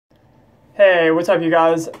Hey, what's up, you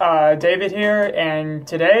guys? David here, and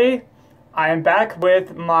today I am back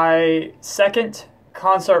with my second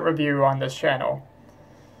concert review on this channel.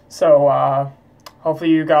 So,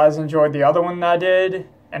 hopefully you guys enjoyed the other one that I did,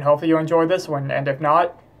 and hopefully you enjoyed this one, and if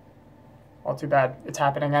not, well, too bad, it's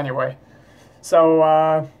happening anyway.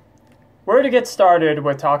 So, where to get started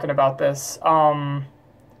with talking about this? I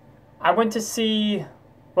went to see,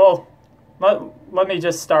 well, let me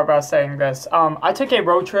just start by saying this. I took a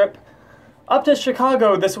road trip up to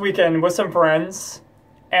Chicago this weekend with some friends,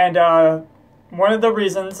 and one of the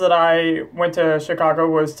reasons that I went to Chicago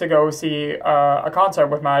was to go see a concert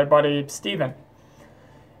with my buddy Steven.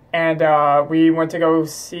 And we went to go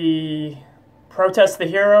see Protest the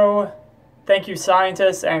Hero, Thank You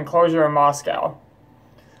Scientists, and Closure in Moscow.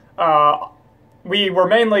 We were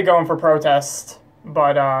mainly going for Protest,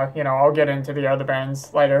 but I'll get into the other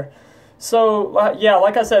bands later. So, yeah,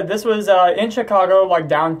 like I said, this was in Chicago, like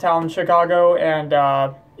downtown Chicago, and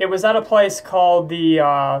it was at a place called the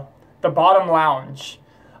Bottom Lounge.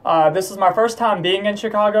 This was my first time being in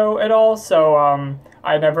Chicago at all, so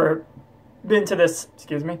I'd never been to this,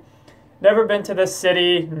 never been to this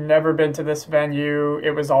city, never been to this venue.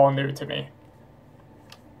 It was all new to me.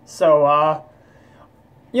 So,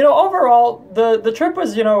 overall, the trip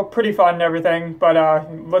was, pretty fun and everything, but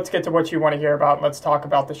let's get to what you want to hear about. Let's talk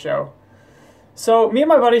about the show. So, me and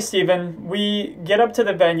my buddy Steven, we get up to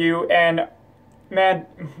the venue, and, man,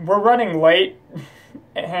 we're running late,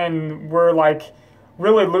 and we're, like,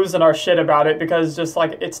 really losing our shit about it, because just,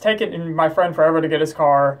 like, it's taken my friend forever to get his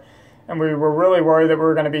car, and we were really worried that we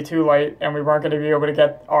were going to be too late, and we weren't going to be able to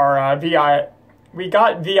get our we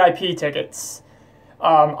got VIP tickets.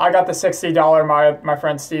 I got the $60, my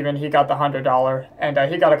friend Steven, he got the $100, and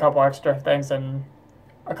he got a couple extra things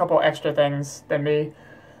than me.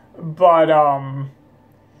 But,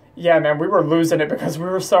 yeah, man, we were losing it because we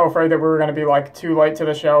were so afraid that we were going to be, like, too late to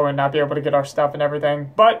the show and not be able to get our stuff and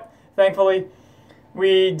everything. But, thankfully,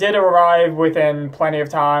 we did arrive within plenty of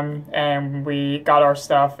time, and we got our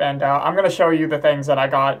stuff. And I'm going to show you the things that I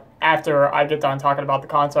got after I get done talking about the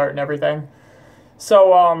concert and everything.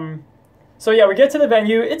 So yeah, we get to the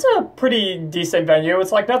venue. It's a pretty decent venue.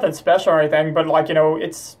 It's, like, nothing special or anything, but, like,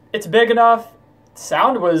 it's big enough.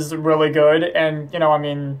 Sound was really good, and,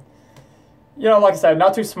 like I said,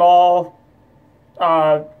 not too small,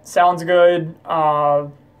 sounds good,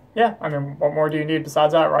 yeah, what more do you need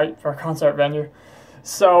besides that, right, for a concert venue?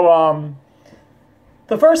 So,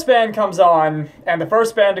 the first band comes on, and the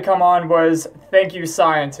first band to come on was Thank You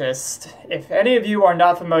Scientist. If any of you are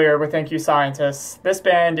not familiar with Thank You Scientist, this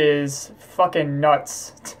band is fucking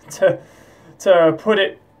nuts, to put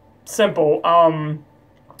it simple.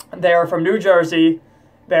 They are from New Jersey.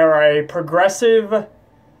 They're a progressive.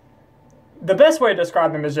 The best way to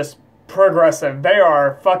describe them is just progressive. They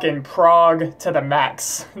are fucking prog to the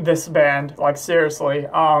max, this band. Like, seriously.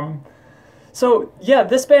 So, yeah,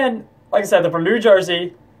 this band, like I said, they're from New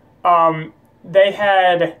Jersey. They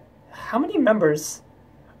had, how many members?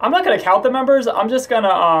 I'm not going to count the members. I'm just going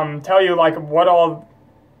to tell you, like, what all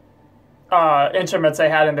instruments they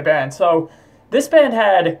had in the band. So, this band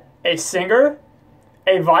had a singer,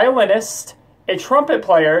 a violinist, a trumpet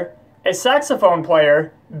player, a saxophone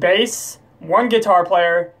player, bass, one guitar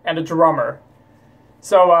player, and a drummer.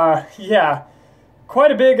 So, yeah,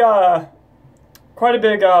 quite a big lineup,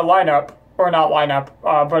 or not lineup,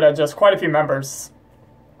 but just quite a few members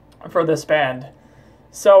for this band.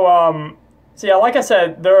 So yeah, like I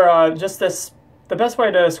said, they're just this. The best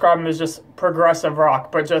way to describe them is just progressive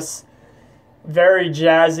rock, but just very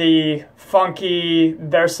jazzy, funky.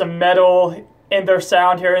 There's some metal in their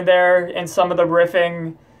sound here and there, in some of the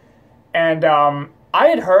riffing, and I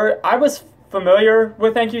was familiar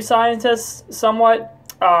with Thank You Scientists somewhat.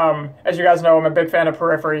 As you guys know, I'm a big fan of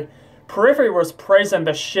Periphery. Periphery was praising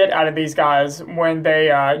the shit out of these guys when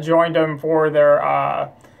they joined them for their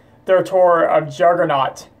tour of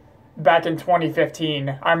Juggernaut back in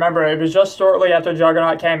 2015. I remember it was just shortly after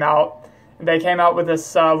Juggernaut came out. They came out with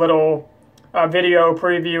this little video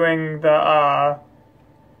previewing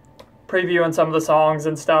some of the songs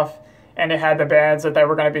and stuff, and it had the bands that they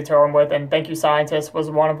were going to be touring with, and Thank You Scientist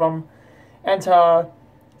was one of them. And to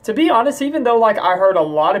be honest, even though, like, I heard a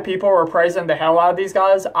lot of people were praising the hell out of these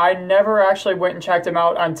guys, I never actually went and checked them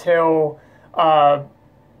out until I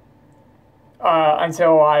knew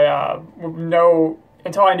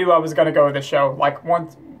I was going to go to the show. Like, when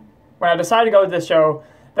I decided to go to this show,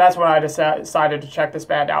 that's when I decided to check this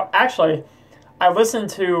band out. Actually, I listened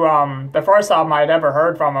to the first album I'd ever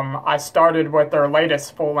heard from them. I started with their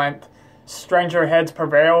latest full-length, Stranger Heads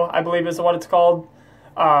Prevail, I believe is what it's called.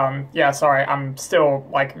 Yeah, sorry, I'm still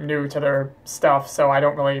like new to their stuff, so I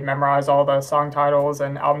don't really memorize all the song titles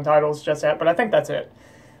and album titles just yet, but I think that's it.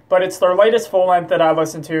 But it's their latest full length that I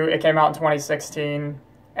listened to. It came out in 2016,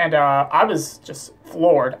 and I was just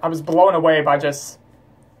floored. I was blown away by just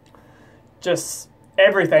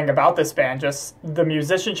everything about this band. Just the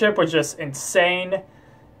musicianship was just insane.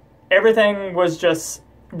 Everything was just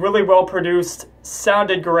really well produced,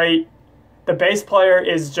 sounded great. The bass player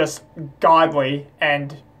is just godly,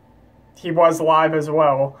 and he was live as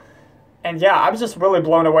well. And yeah, I was just really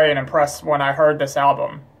blown away and impressed when I heard this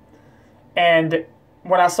album. And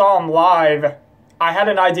when I saw him live, I had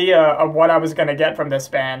an idea of what I was going to get from this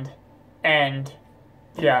band. And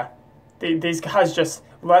yeah, these guys just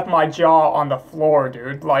left my jaw on the floor,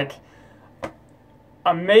 dude. Like,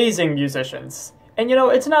 amazing musicians. And you know,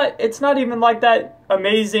 it's not even like that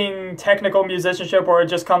amazing technical musicianship where it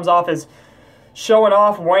just comes off as showing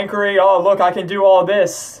off, wankery, oh look, I can do all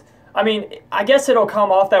this. I mean, I guess it'll come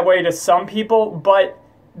off that way to some people, but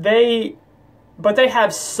they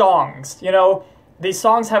have songs, you know? These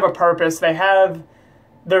songs have a purpose, they have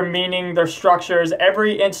their meaning, their structures.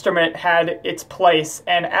 Every instrument had its place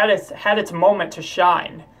and had its moment to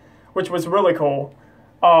shine, which was really cool.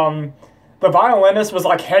 The violinist was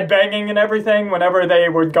like headbanging and everything whenever they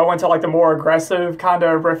would go into like the more aggressive kind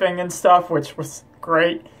of riffing and stuff, which was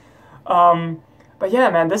great. But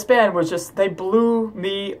yeah, man, this band was just, they blew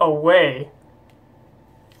me away.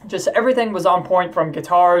 Just everything was on point, from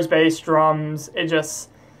guitars, bass, drums. It just,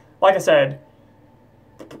 like I said,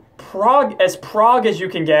 prog as you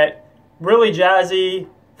can get. Really jazzy,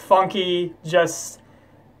 funky, just,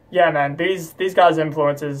 yeah, man, these guys'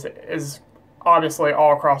 influences is obviously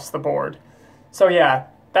all across the board. So yeah,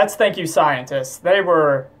 that's Thank You Scientists. They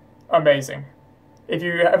were amazing. If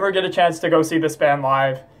you ever get a chance to go see this band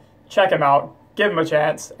live, check them out, give them a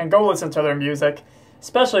chance, and go listen to their music.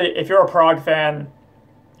 Especially if you're a prog fan,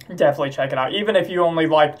 definitely check it out. Even if you only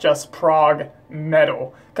like just prog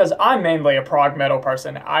metal, because I'm mainly a prog metal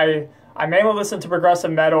person. I mainly listen to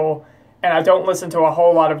progressive metal, and I don't listen to a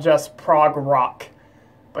whole lot of just prog rock.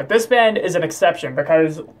 But this band is an exception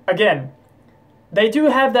because, again, they do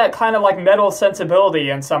have that kind of like metal sensibility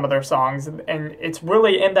in some of their songs, and it's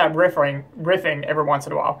really in that riffing every once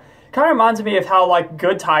in a while. Kind of reminds me of how like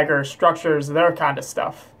Good Tiger structures their kind of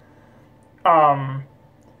stuff.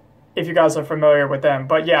 If you guys are familiar with them.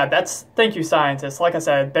 But yeah, that's Thank You Scientists. Like I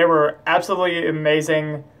said, they were absolutely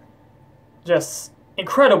amazing, just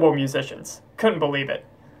incredible musicians. Couldn't believe it.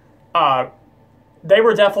 They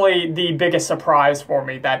were definitely the biggest surprise for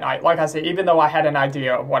me that night. Like I said, even though I had an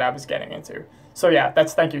idea of what I was getting into. So yeah,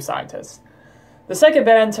 that's Thank You Scientists. The second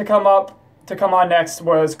band to come on next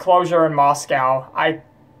was Closure in Moscow. I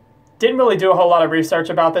didn't really do a whole lot of research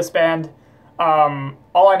about this band.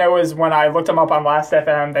 All I know is when I looked them up on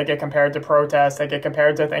Last.fm, they get compared to Protest, they get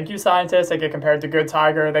compared to Thank You Scientists, they get compared to Good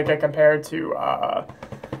Tiger, they get compared to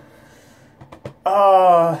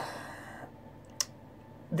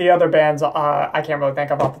the other bands. I can't really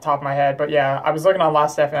think of off the top of my head, but yeah, I was looking on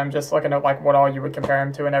Last.fm, just looking at like what all you would compare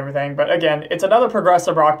them to and everything. But again, it's another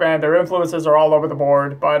progressive rock band. Their influences are all over the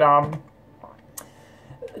board, but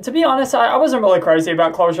to be honest, I wasn't really crazy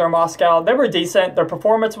about Closure in Moscow. They were decent. Their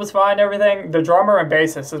performance was fine, everything. The drummer and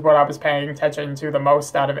bassist is what I was paying attention to the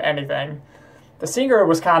most out of anything. The singer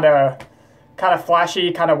was kind of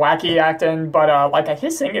flashy, kind of wacky acting, but like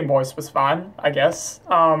his singing voice was fine, I guess.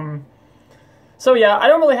 So yeah, I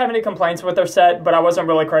don't really have any complaints with their set, but I wasn't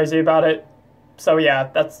really crazy about it. So yeah,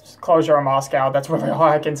 that's Closure in Moscow. That's really all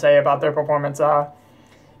I can say about their performance. You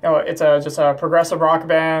know, it's just a progressive rock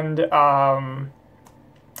band.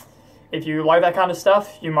 If you like that kind of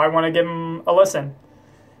stuff, you might want to give them a listen.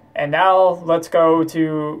 And now let's go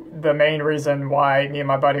to the main reason why me and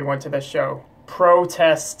my buddy went to this show.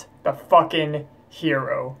 Protest the fucking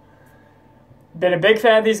Hero. Been a big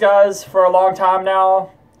fan of these guys for a long time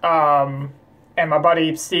now. And my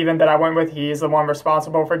buddy Steven that I went with, he's the one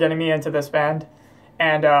responsible for getting me into this band.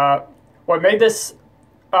 And what made this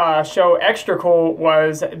show extra cool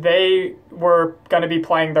was they were going to be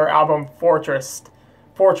playing their album Fortress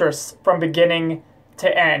from beginning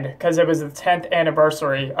to end, because it was the 10th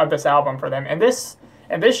anniversary of this album for them. And this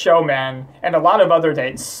show, man, and a lot of other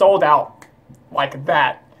dates sold out like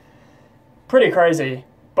that. Pretty crazy.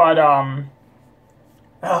 But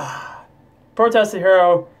Protest the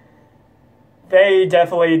Hero, they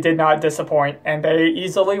definitely did not disappoint, and they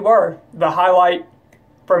easily were the highlight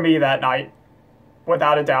for me that night,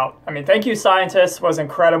 without a doubt. I mean, Thank You Scientists was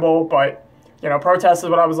incredible, but you know, Protest is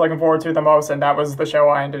what I was looking forward to the most, and that was the show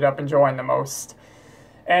I ended up enjoying the most.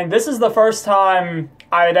 And this is the first time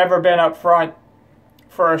I had ever been up front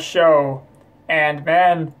for a show, and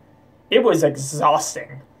man, it was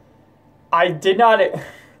exhausting. I did not,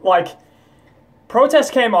 like,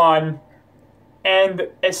 Protest came on, and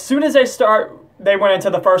as soon as they went into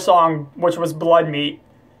the first song, which was Blood Meat,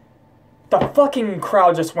 the fucking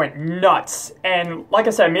crowd just went nuts. And like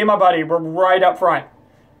I said, me and my buddy were right up front,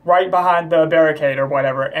 right behind the barricade or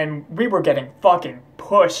whatever, and we were getting fucking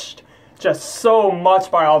pushed just so much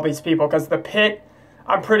by all these people, because the pit,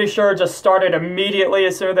 I'm pretty sure, just started immediately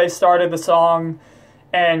as soon as they started the song.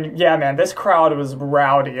 And yeah, man, this crowd was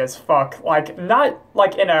rowdy as fuck. Like, not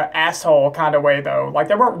like in an asshole kind of way, though. Like,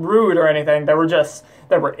 they weren't rude or anything. They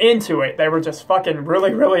were into it. They were just fucking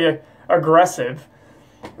really, really aggressive.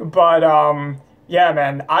 But, yeah,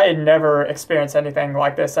 man, I had never experienced anything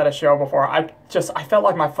like this at a show before. I felt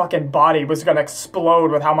like my fucking body was gonna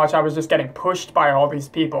explode with how much I was just getting pushed by all these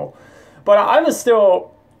people. But I was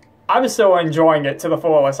still enjoying it to the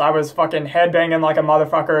fullest. I was fucking headbanging like a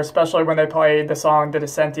motherfucker, especially when they played the song The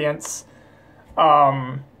Dissentients.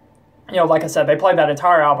 You know, like I said, they played that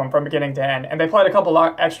entire album from beginning to end, and they played a couple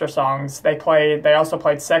extra songs. They also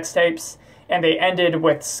played Sex Tapes, and they ended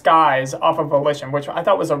with Skies off of Volition, which I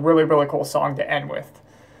thought was a really, really cool song to end with.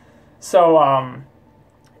 So,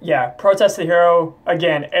 yeah, Protest the Hero,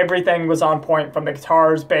 again, everything was on point, from the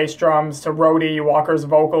guitars, bass, drums, to Rhodey Walker's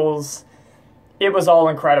vocals. It was all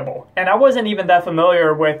incredible. And I wasn't even that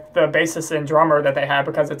familiar with the bassist and drummer that they had,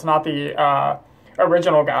 because it's not the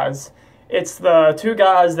original guys. It's the two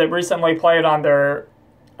guys that recently played on their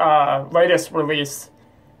latest release,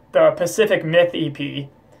 the Pacific Myth EP,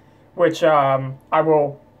 which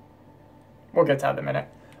we'll get to that in a minute.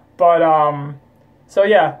 But, so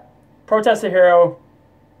yeah, Protest the Hero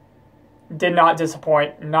did not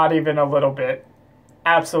disappoint, not even a little bit.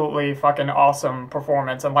 Absolutely fucking awesome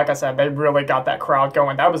performance, and like I said, they really got that crowd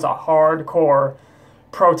going. That was a hardcore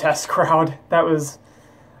Protest crowd. That was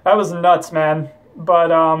nuts, man.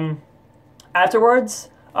 But afterwards,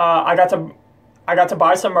 I got to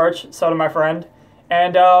buy some merch, so did my friend,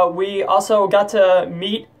 and we also got to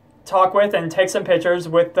meet, talk with, and take some pictures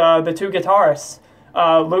with the two guitarists,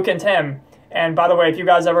 Luke and Tim. And by the way, if you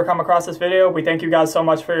guys ever come across this video, we thank you guys so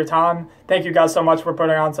much for your time. Thank you guys so much for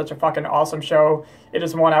putting on such a fucking awesome show. It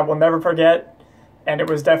is one I will never forget, and it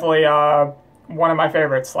was definitely one of my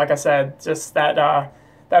favorites. Like I said, just that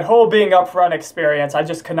whole being up front experience, I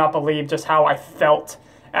just could not believe just how I felt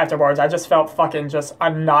afterwards. I just felt fucking just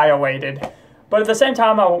annihilated. But at the same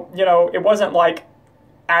time, it wasn't like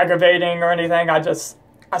aggravating or anything. I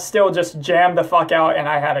still just jammed the fuck out, and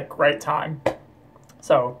I had a great time.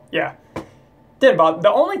 So, yeah. Didn't bother.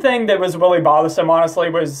 The only thing that was really bothersome, honestly,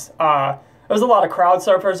 was there was a lot of crowd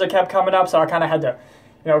surfers that kept coming up, so I kind of had to,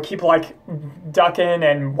 keep like ducking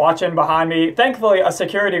and watching behind me. Thankfully, a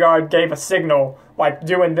security guard gave a signal, like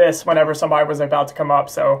doing this whenever somebody was about to come up.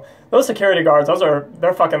 So those security guards,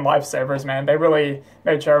 they're fucking lifesavers, man. They really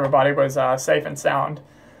made sure everybody was safe and sound.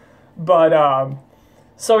 But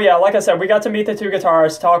so yeah, like I said, we got to meet the two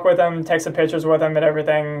guitarists, talk with them, take some pictures with them, and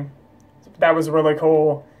everything. That was really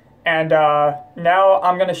cool. And now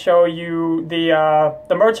I'm going to show you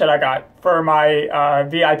the merch that I got for my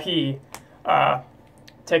VIP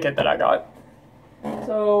ticket that I got.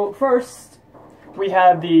 So first, we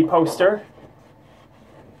have the poster.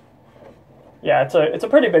 Yeah, it's a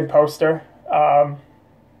pretty big poster.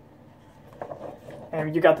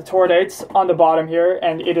 And you got the tour dates on the bottom here,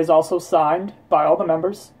 and it is also signed by all the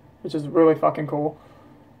members, which is really fucking cool.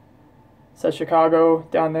 It says Chicago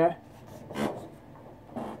down there.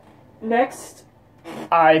 Next,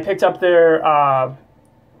 I picked up their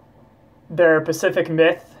Pacific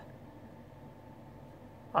Myth.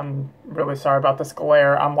 I'm really sorry about this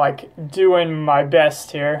glare. I'm like doing my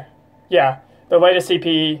best here. Yeah, the latest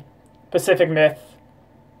EP, Pacific Myth.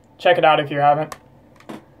 Check it out if you haven't.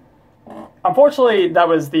 Unfortunately, that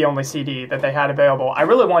was the only CD that they had available. I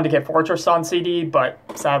really wanted to get Fortress on CD, but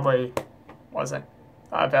sadly wasn't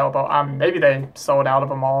available. Maybe they sold out of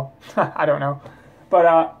them all. I don't know. But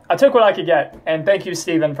I took what I could get, and thank you,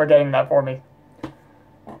 Steven, for getting that for me,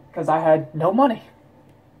 because I had no money.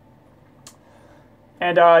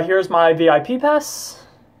 And here's my VIP pass.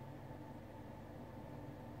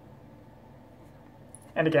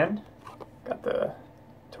 And again, got the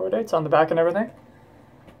tour dates on the back and everything.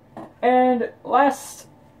 And last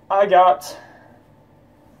I got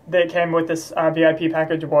that came with this VIP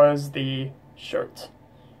package was the shirt.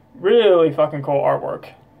 Really fucking cool artwork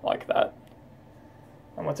like that.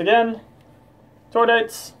 And once again, tour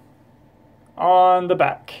dates on the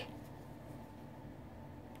back.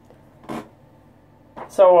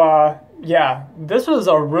 So, yeah, this was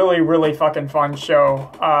a really, really fucking fun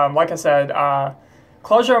show. Like I said,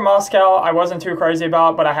 Closure in Moscow, I wasn't too crazy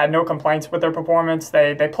about, but I had no complaints with their performance.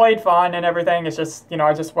 They played fine and everything. It's just,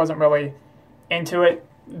 I just wasn't really into it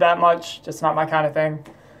that much. Just not my kind of thing.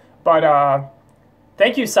 But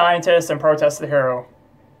thank you, Scientist and Protest the Hero.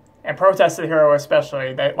 And Protest the Hero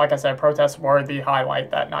especially. Like I said, protests were the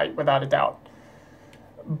highlight that night, without a doubt.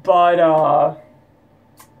 But,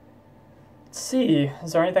 let's see.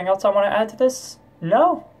 Is there anything else I want to add to this?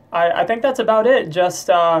 No. I think that's about it. Just,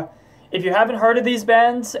 if you haven't heard of these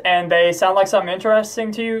bands and they sound like something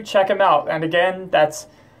interesting to you, check them out. And again, that's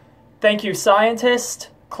Thank You Scientist,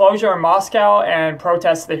 Closure in Moscow, and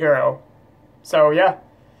Protest the Hero. So yeah,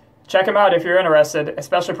 check them out if you're interested,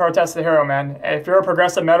 especially Protest the Hero, man. If you're a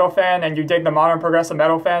progressive metal fan and you dig the modern progressive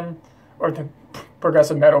metal fan, or the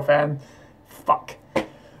progressive metal fan, fuck.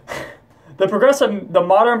 The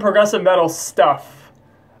modern progressive metal stuff,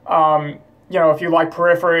 if you like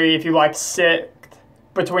Periphery, if you like Sit,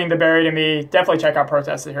 Between the Buried and Me, definitely check out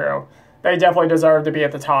Protest the Hero. They definitely deserve to be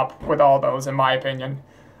at the top with all those, in my opinion.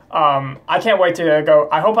 I can't wait to go.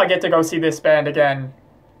 I hope I get to go see this band again.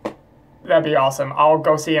 That'd be awesome. I'll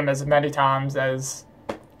go see him as many times as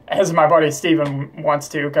my buddy Steven wants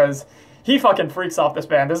to, because he fucking freaks off this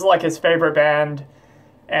band. This is like his favorite band.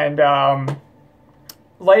 And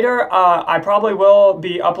later, I probably will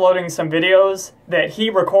be uploading some videos that he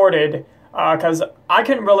recorded, because I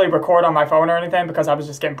couldn't really record on my phone or anything because I was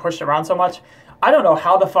just getting pushed around so much. I don't know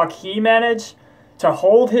how the fuck he managed to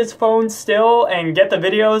hold his phone still and get the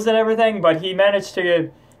videos and everything, but he managed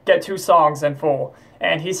to get 2 songs in full.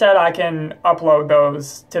 And he said I can upload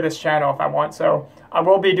those to this channel if I want, so I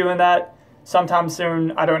will be doing that sometime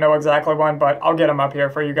soon. I don't know exactly when, but I'll get them up here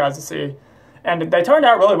for you guys to see. And they turned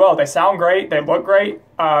out really well. They sound great. They look great.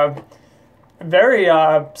 Very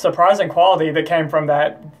surprising quality that came from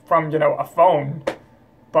a phone.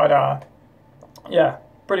 But yeah,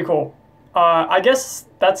 pretty cool. I guess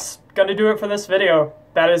that's gonna do it for this video.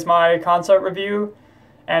 That is my concert review,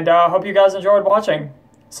 and hope you guys enjoyed watching.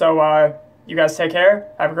 So you guys take care.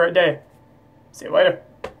 Have a great day. See you later.